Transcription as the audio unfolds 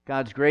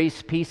God's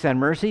grace, peace, and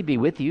mercy be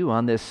with you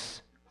on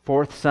this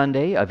fourth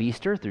Sunday of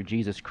Easter through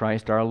Jesus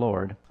Christ our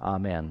Lord.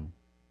 Amen.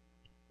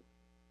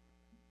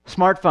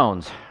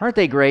 Smartphones, aren't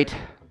they great?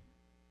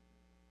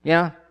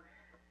 Yeah?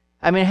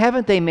 I mean,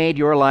 haven't they made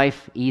your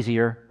life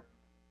easier?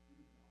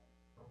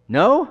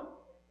 No?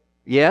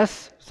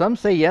 Yes? Some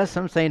say yes,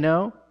 some say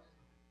no.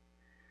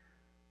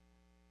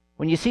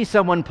 When you see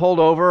someone pulled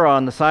over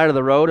on the side of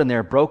the road in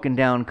their broken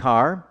down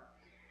car,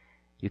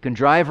 you can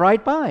drive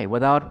right by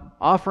without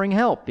offering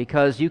help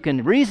because you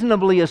can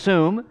reasonably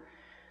assume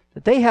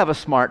that they have a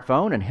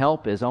smartphone and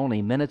help is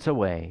only minutes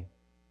away.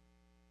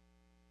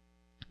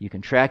 You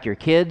can track your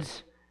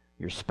kids,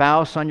 your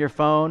spouse on your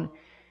phone.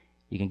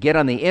 You can get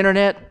on the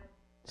internet,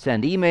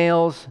 send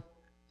emails,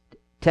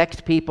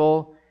 text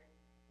people.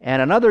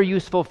 And another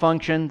useful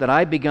function that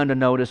I've begun to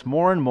notice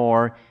more and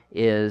more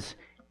is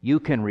you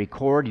can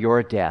record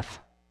your death.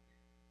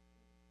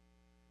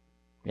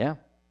 Yeah?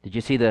 Did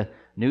you see the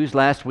news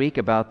last week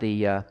about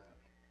the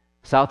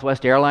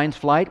Southwest Airlines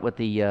flight with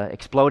the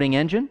exploding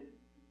engine?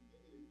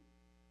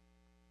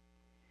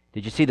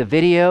 Did you see the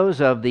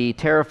videos of the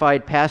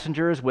terrified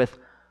passengers with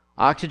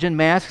oxygen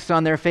masks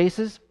on their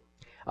faces?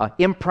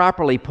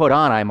 Improperly put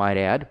on, I might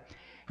add.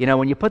 You know,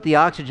 when you put the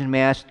oxygen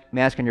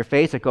mask on your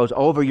face, it goes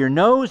over your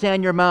nose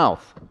and your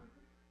mouth.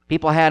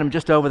 People had them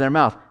just over their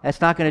mouth.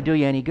 That's not going to do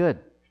you any good.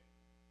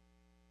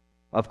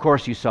 Of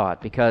course you saw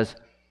it, because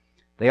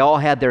they all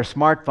had their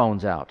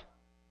smartphones out,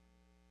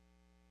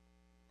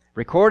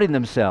 recording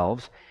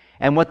themselves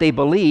and what they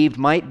believed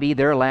might be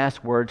their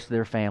last words to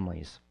their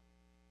families.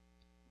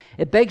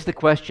 It begs the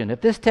question,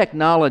 if this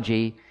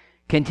technology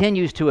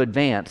continues to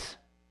advance,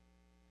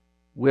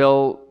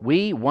 will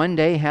we one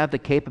day have the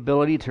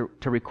capability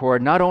to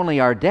record not only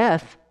our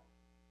death,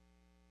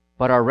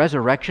 but our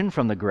resurrection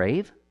from the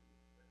grave?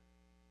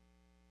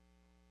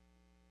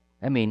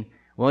 I mean,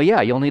 well,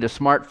 yeah, you'll need a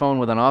smartphone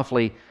with an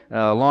awfully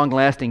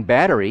long-lasting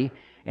battery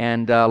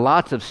and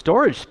lots of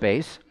storage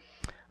space,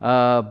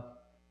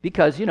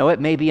 because, you know,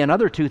 it may be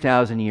another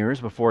 2,000 years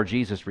before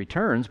Jesus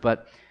returns,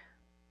 but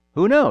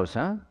who knows,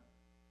 huh?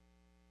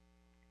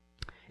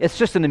 It's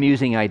just an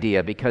amusing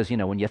idea because, you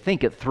know, when you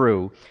think it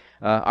through,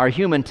 our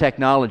human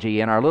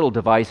technology and our little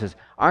devices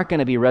aren't going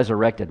to be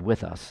resurrected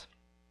with us.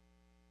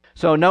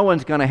 So no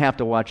one's going to have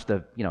to watch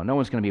no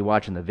one's going to be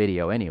watching the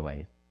video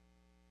anyway.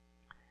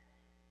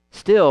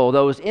 Still,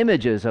 those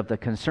images of the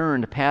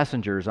concerned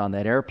passengers on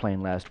that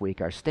airplane last week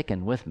are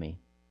sticking with me.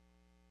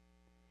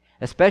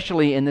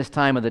 Especially in this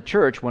time of the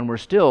church when we're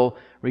still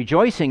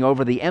rejoicing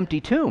over the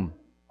empty tomb.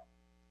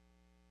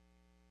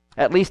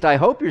 At least I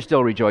hope you're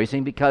still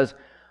rejoicing, because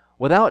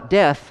without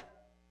death,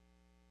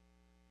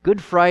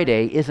 Good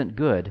Friday isn't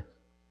good,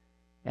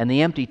 and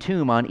the empty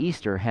tomb on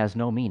Easter has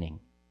no meaning.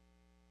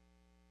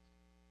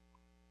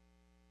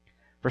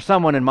 For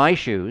someone in my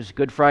shoes,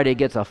 Good Friday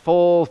gets a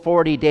full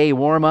 40-day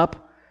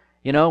warm-up,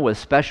 you know, with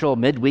special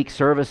midweek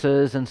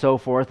services and so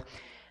forth.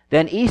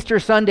 Then Easter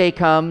Sunday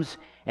comes,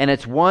 and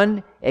it's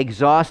one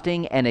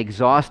exhausting and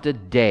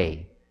exhausted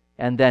day.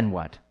 And then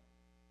what?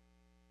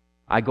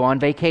 I go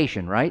on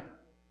vacation, right?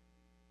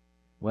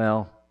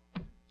 Well,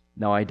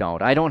 no, I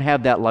don't. I don't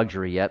have that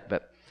luxury yet,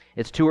 but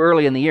it's too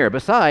early in the year.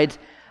 Besides,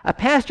 a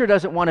pastor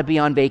doesn't want to be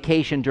on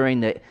vacation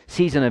during the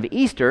season of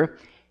Easter,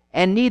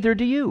 and neither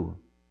do you.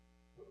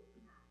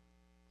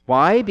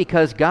 Why?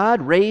 Because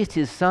God raised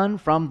His Son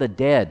from the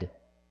dead.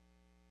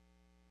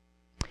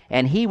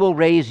 And He will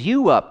raise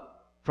you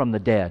up from the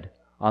dead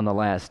on the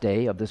last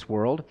day of this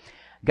world.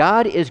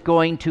 God is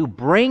going to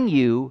bring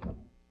you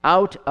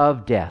out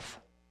of death.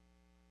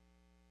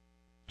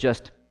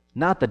 Just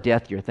not the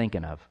death you're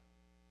thinking of.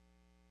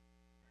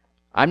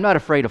 I'm not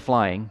afraid of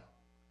flying.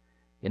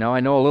 You know,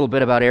 I know a little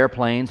bit about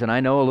airplanes, and I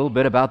know a little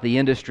bit about the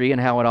industry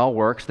and how it all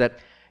works. That,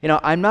 you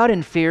know, I'm not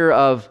in fear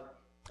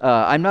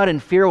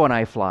when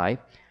I fly,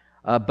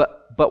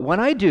 but when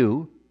I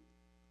do,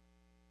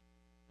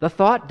 the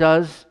thought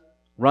does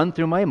run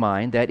through my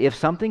mind that if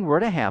something were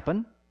to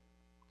happen,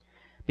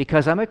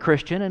 because I'm a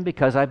Christian and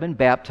because I've been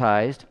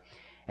baptized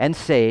and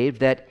saved,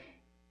 that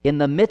in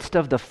the midst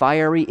of the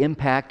fiery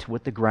impact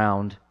with the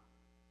ground,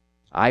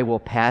 I will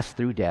pass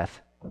through death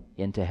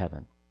into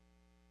heaven.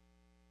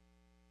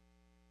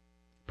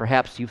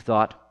 Perhaps you've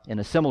thought in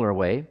a similar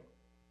way.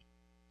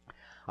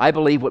 I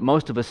believe what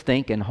most of us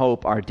think and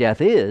hope our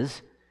death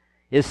is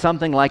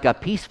something like a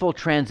peaceful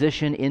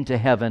transition into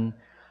heaven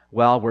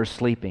while we're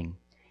sleeping,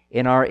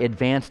 in our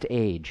advanced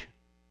age.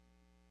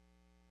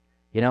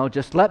 You know,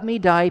 just let me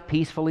die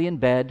peacefully in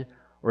bed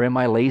or in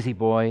my lazy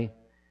boy,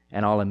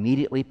 and I'll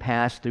immediately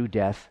pass through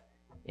death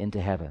into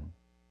heaven.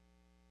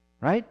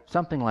 Right?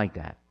 Something like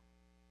that.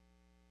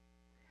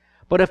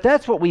 But if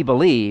that's what we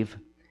believe,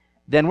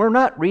 then we're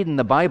not reading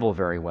the Bible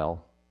very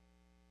well.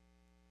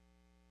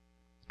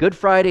 Good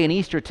Friday and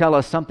Easter tell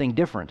us something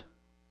different.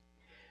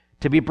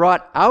 To be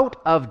brought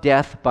out of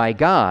death by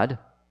God,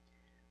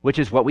 which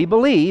is what we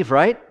believe,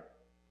 right?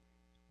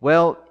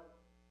 Well,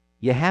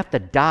 you have to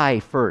die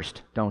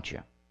first, don't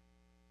you?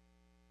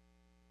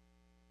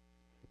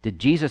 Did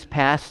Jesus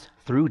pass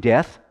through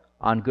death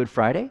on Good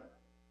Friday?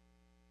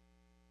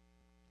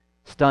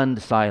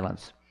 Stunned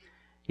silence.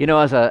 You know,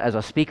 as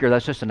a speaker,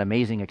 that's just an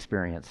amazing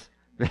experience.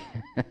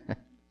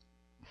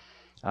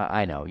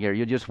 I know.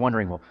 You're just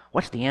wondering, well,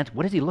 what's the answer?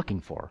 What is he looking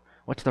for?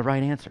 What's the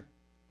right answer?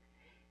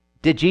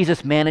 Did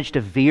Jesus manage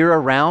to veer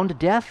around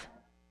death?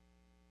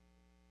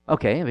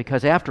 Okay,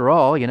 because after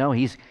all, you know,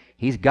 he's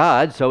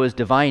God, so his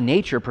divine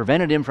nature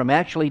prevented him from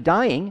actually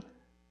dying.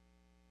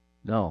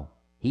 No,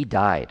 he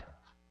died.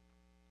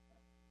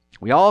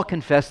 We all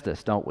confess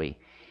this, don't we?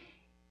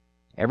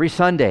 Every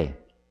Sunday,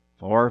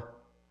 or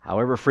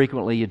however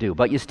frequently you do,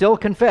 but you still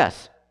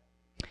confess.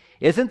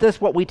 Isn't this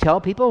what we tell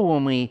people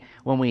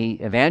when we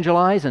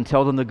evangelize and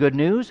tell them the good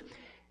news?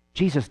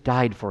 Jesus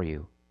died for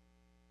you.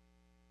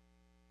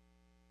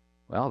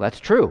 Well, that's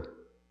true.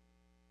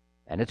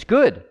 And it's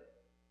good.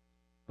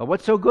 But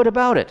what's so good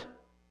about it?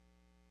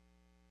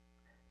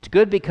 It's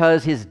good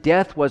because his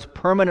death was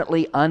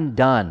permanently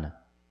undone.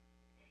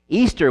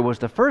 Easter was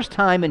the first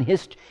time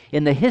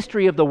in the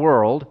history of the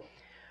world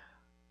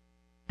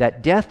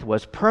that death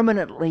was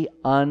permanently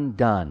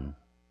undone.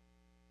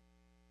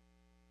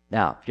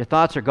 Now, if your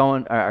thoughts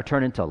are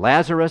turning to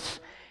Lazarus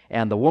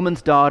and the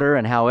woman's daughter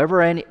and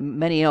however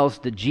many else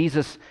that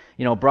Jesus,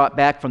 brought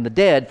back from the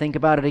dead, think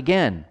about it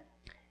again.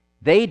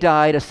 They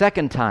died a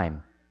second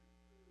time.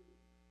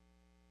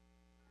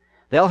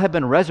 They'll have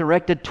been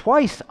resurrected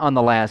twice on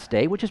the last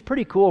day, which is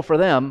pretty cool for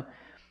them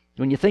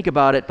when you think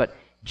about it. But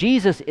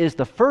Jesus is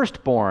the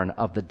firstborn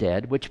of the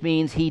dead, which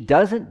means he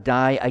doesn't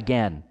die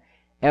again,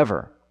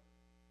 ever.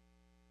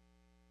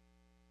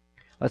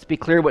 Let's be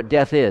clear what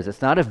death is.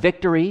 It's not a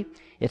victory.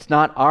 It's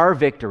not our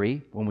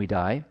victory when we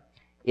die.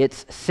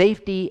 It's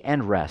safety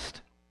and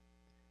rest.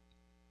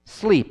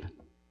 Sleep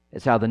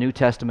is how the New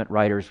Testament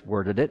writers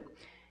worded it.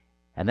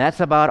 And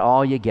that's about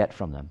all you get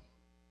from them.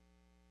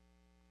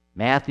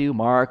 Matthew,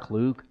 Mark,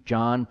 Luke,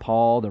 John,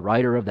 Paul, the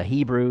writer of the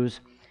Hebrews,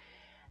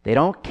 they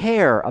don't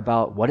care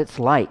about what it's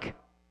like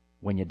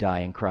when you die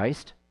in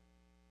Christ.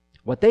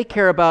 What they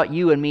care about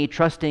you and me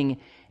trusting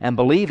and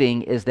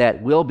believing is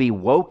that we'll be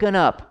woken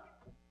up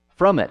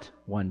from it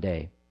one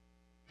day.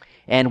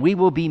 And we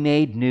will be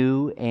made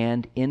new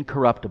and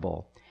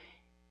incorruptible,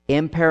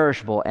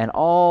 imperishable, and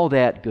all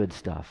that good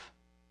stuff.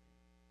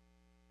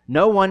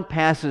 No one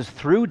passes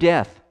through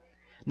death,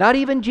 not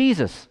even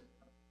Jesus.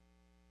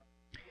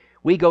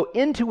 We go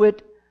into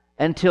it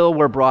until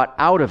we're brought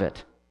out of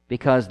it,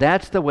 because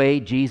that's the way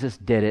Jesus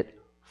did it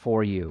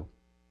for you.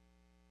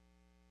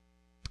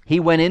 He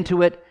went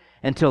into it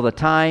until the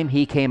time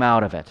he came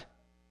out of it.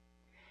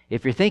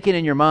 If you're thinking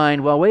in your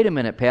mind, well, wait a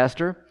minute,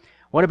 Pastor,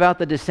 what about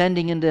the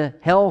descending into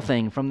hell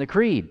thing from the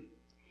creed?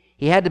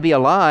 He had to be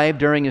alive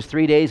during his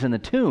 3 days in the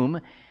tomb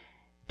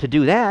to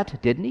do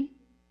that, didn't he?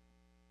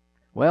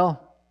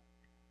 Well,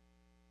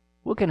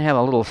 we can have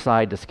a little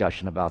side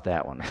discussion about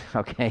that one,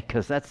 okay?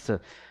 Because that's a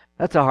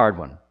hard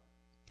one.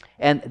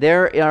 And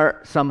there are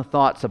some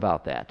thoughts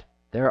about that.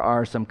 There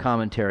are some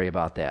commentary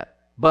about that.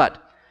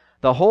 But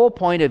the whole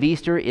point of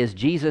Easter is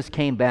Jesus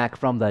came back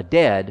from the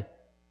dead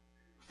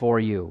for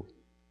you.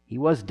 He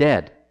was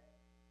dead.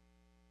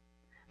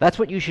 That's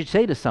what you should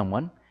say to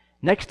someone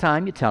next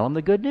time you tell them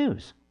the good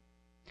news.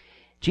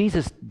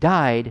 Jesus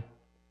died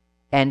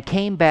and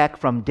came back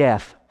from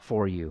death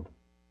for you.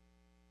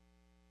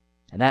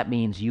 And that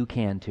means you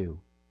can too.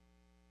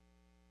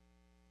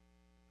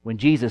 When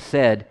Jesus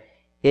said,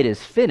 "It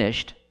is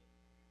finished,"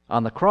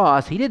 on the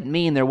cross, he didn't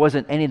mean there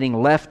wasn't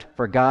anything left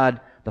for God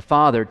the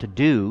Father to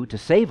do to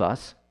save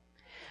us.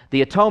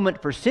 The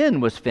atonement for sin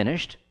was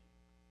finished,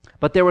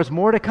 but there was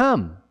more to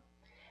come.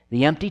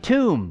 The empty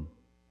tomb,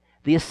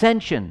 the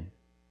ascension,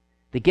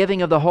 the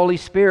giving of the Holy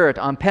Spirit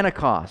on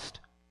Pentecost,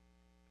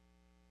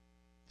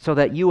 so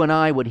that you and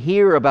I would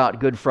hear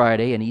about Good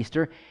Friday and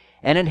Easter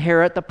and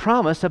inherit the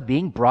promise of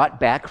being brought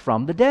back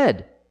from the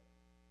dead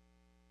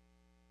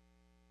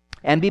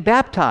and be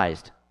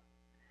baptized.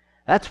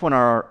 That's when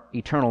our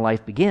eternal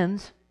life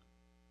begins,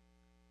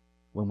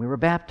 when we were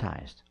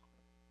baptized.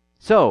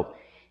 So,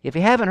 if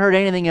you haven't heard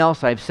anything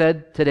else I've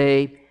said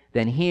today,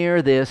 then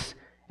hear this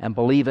and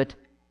believe it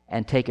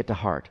and take it to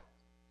heart.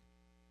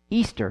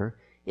 Easter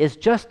is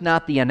just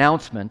not the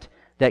announcement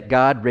that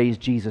God raised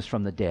Jesus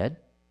from the dead.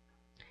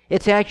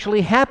 It's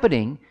actually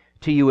happening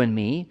to you and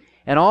me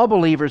and all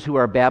believers who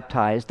are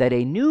baptized that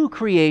a new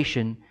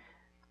creation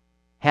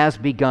has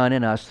begun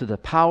in us through the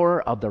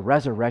power of the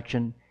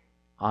resurrection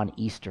on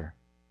Easter.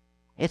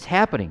 It's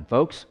happening,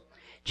 folks.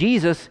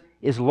 Jesus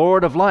is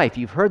Lord of life.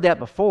 You've heard that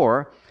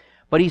before,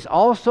 but He's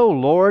also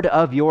Lord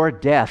of your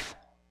death.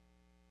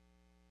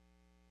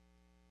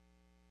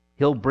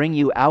 He'll bring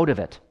you out of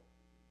it.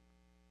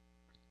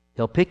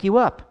 He'll pick you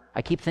up.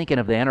 I keep thinking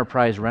of the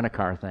Enterprise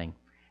rent-a-car thing.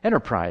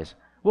 Enterprise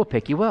will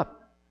pick you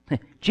up.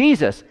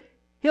 Jesus,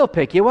 He'll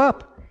pick you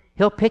up.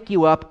 He'll pick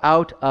you up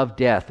out of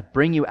death,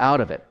 bring you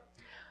out of it.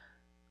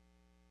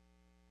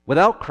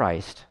 Without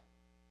Christ,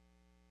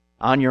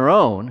 on your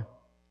own,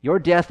 your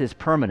death is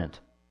permanent.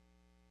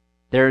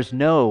 There's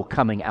no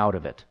coming out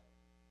of it.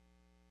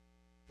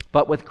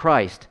 But with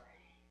Christ,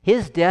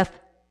 His death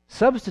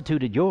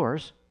substituted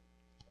yours,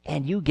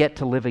 and you get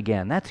to live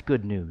again. That's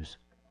good news.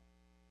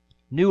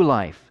 New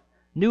life,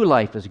 New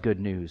life is good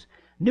news.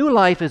 New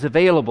life is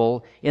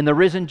available in the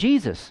risen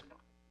Jesus.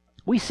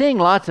 We sing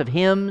lots of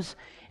hymns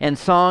and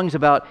songs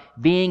about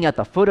being at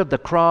the foot of the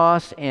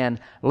cross and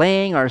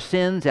laying our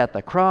sins at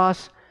the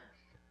cross.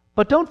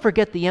 But don't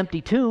forget the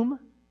empty tomb.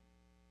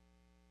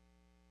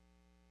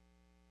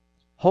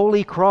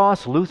 Holy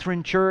Cross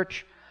Lutheran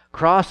Church,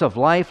 Cross of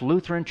Life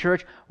Lutheran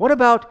Church. What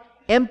about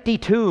Empty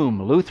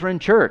Tomb Lutheran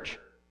Church?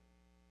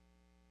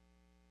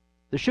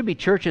 There should be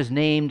churches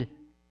named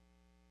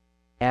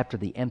after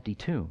the empty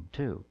tomb,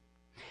 too.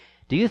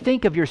 Do you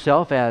think of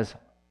yourself as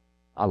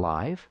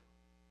alive?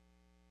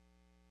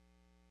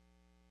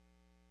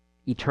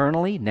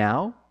 Eternally,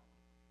 now?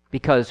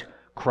 Because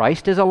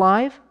Christ is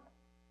alive?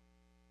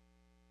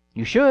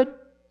 You should.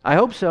 I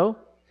hope so.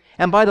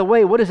 And by the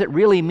way, what does it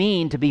really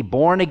mean to be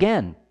born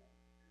again?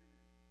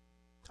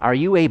 Are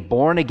you a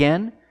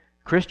born-again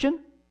Christian?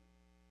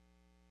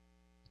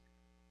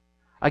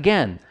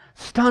 Again,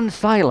 stunned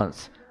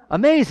silence.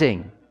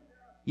 Amazing.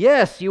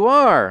 Yes, you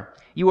are.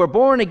 You were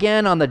born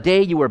again on the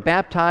day you were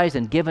baptized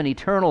and given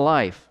eternal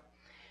life.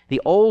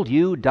 The old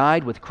you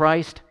died with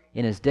Christ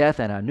in his death,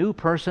 and a new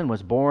person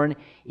was born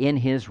in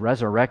his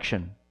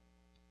resurrection,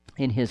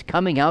 in his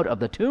coming out of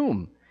the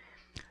tomb.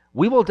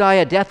 We will die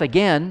a death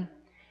again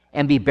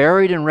and be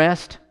buried in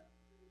rest.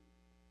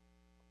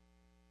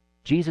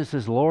 Jesus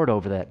is Lord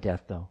over that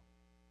death, though.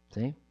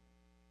 See?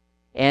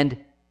 And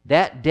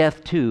that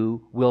death,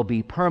 too, will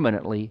be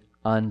permanently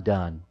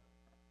undone.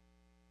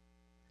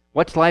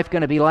 What's life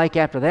going to be like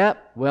after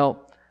that?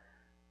 Well,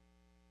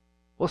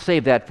 we'll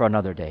save that for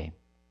another day.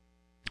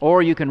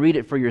 Or you can read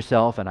it for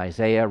yourself in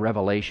Isaiah,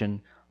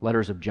 Revelation,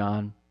 letters of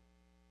John.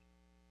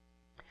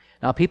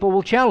 Now, people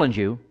will challenge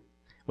you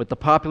with the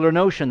popular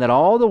notion that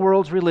all the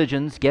world's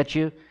religions get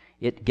you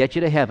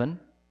to heaven.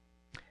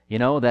 You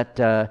know, that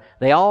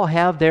they all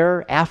have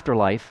their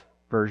afterlife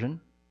version.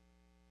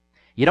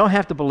 You don't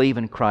have to believe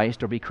in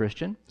Christ or be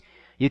Christian.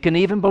 You can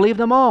even believe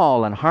them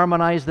all and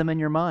harmonize them in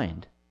your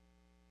mind.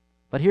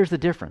 But here's the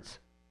difference.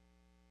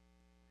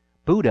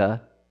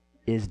 Buddha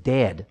is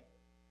dead.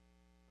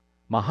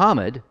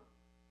 Muhammad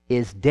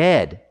is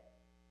dead.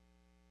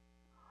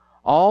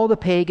 All the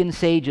pagan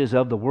sages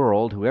of the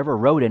world who ever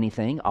wrote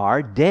anything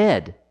are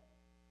dead.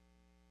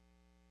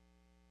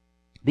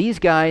 These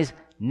guys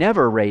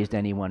never raised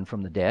anyone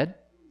from the dead,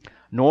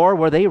 nor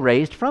were they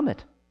raised from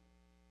it.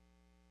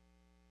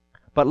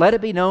 But let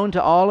it be known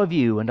to all of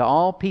you and to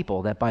all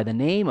people that by the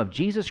name of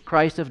Jesus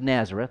Christ of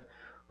Nazareth,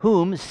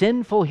 whom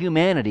sinful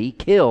humanity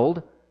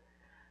killed,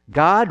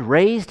 God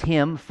raised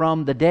him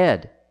from the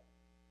dead.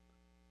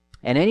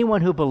 And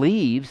anyone who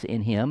believes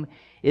in him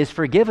is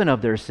forgiven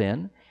of their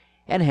sin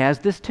and has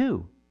this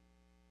too,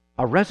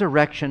 a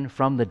resurrection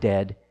from the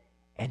dead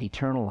and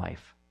eternal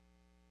life.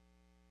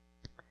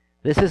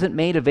 This isn't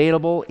made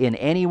available in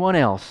anyone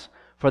else,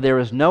 for there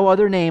is no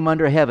other name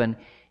under heaven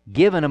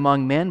given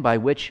among men by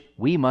which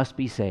we must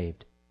be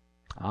saved.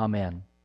 Amen.